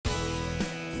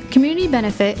Community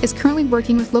Benefit is currently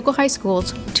working with local high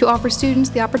schools to offer students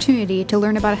the opportunity to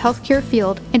learn about a healthcare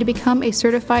field and to become a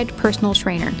certified personal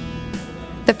trainer.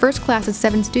 The first class of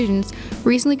 7 students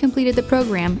recently completed the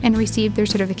program and received their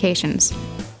certifications.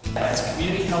 As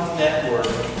Community Health Network,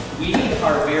 we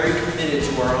are very committed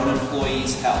to our own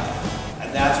employees' health.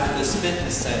 And that's what this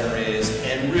fitness center is.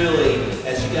 And really,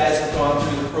 as you guys have gone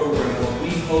through the program, what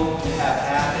we hope to have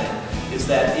happen is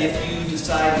that if you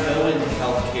decide to go into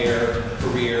healthcare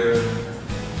career,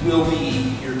 we'll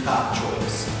be your top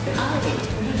choice.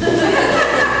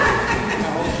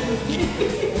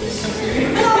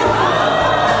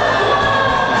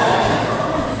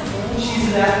 She's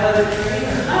an athletic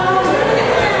trainer.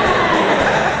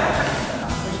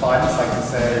 First of all, I'd just like to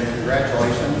say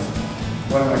congratulations.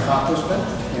 What an accomplishment.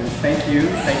 And thank you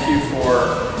for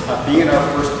being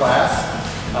our first class,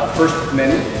 first of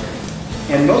many.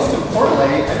 And most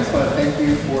importantly, I just want to thank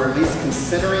you for at least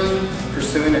considering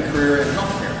pursuing a career in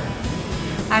healthcare.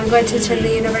 I'm going to attend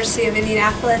the University of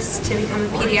Indianapolis to become a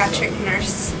pediatric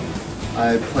nurse.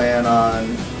 I plan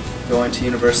on going to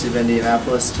University of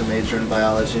Indianapolis to major in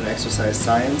biology and exercise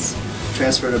science,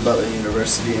 transfer to Butler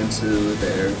University into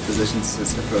their physician's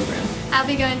assistant program. I'll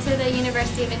be going to the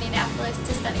University of Indianapolis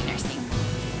to study nursing.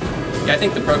 Yeah, I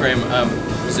think the program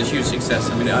was a huge success.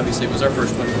 I mean, obviously it was our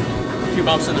first one. A few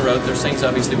bumps in the road. There's things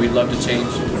obviously we'd love to change.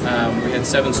 We had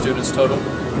 7 students total,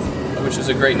 which is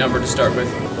a great number to start with.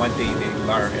 One thing they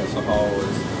learn as a whole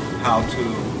is how to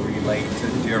relate to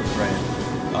different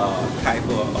type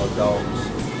of adults,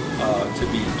 to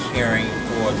be caring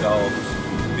for adults,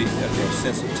 their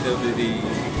sensitivity,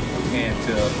 and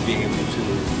to be able to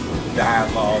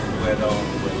dialogue with them,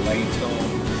 relate to them,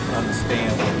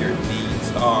 understand what their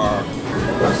needs are.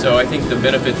 So I think the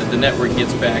benefit that the network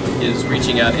gets back is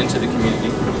reaching out into the community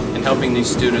and helping these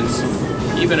students,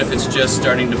 even if it's just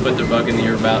starting to put the bug in the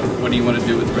ear about what do you want to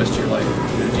do with the rest of your life.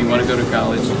 Do you want to go to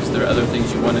college? Is there other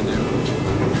things you want to do?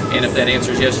 And if that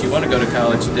answer is yes, you want to go to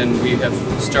college, then we have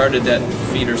started that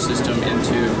feeder system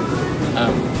into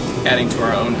adding to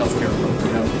our own healthcare world.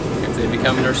 You know, if they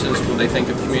become nurses, will they think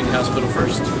of community hospital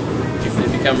first? If they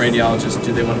become radiologists,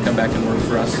 do they want to come back and work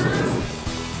for us?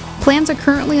 Plans are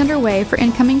currently underway for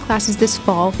incoming classes this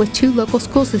fall with 2 local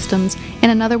school systems,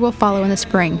 and another will follow in the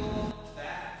spring.